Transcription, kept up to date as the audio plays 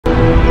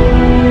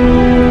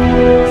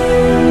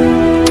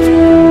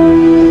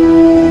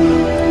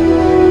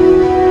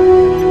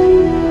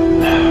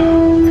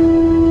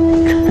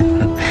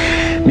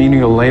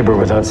labor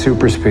without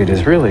super speed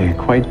is really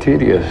quite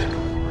tedious.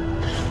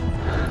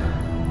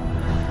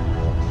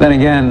 Then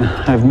again,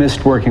 I've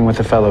missed working with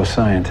a fellow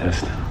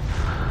scientist.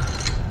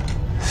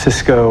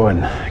 Cisco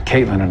and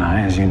Caitlin and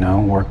I, as you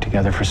know, worked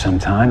together for some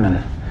time, and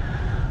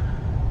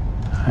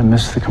I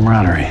miss the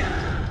camaraderie.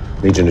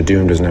 Legion of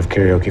Doom doesn't have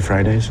karaoke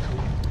Fridays?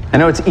 I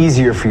know it's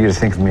easier for you to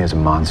think of me as a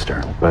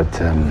monster,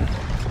 but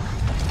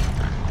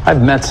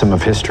I've met some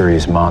of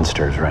history's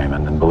monsters,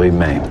 Raymond, and believe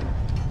me,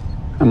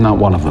 I'm not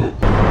one of them.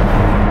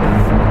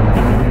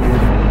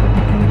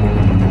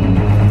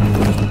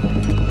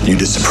 You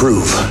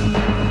disapprove.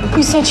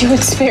 You said you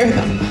would spare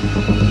them.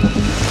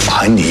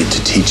 I need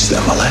to teach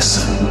them a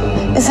lesson.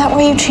 Is that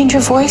why you change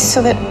your voice,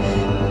 so that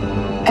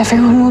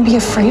everyone will be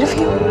afraid of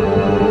you?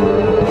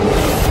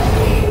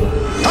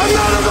 I'm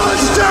not a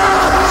monster!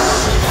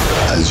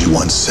 As you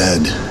once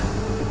said,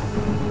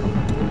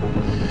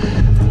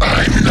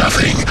 I'm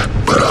nothing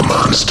but a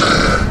monster.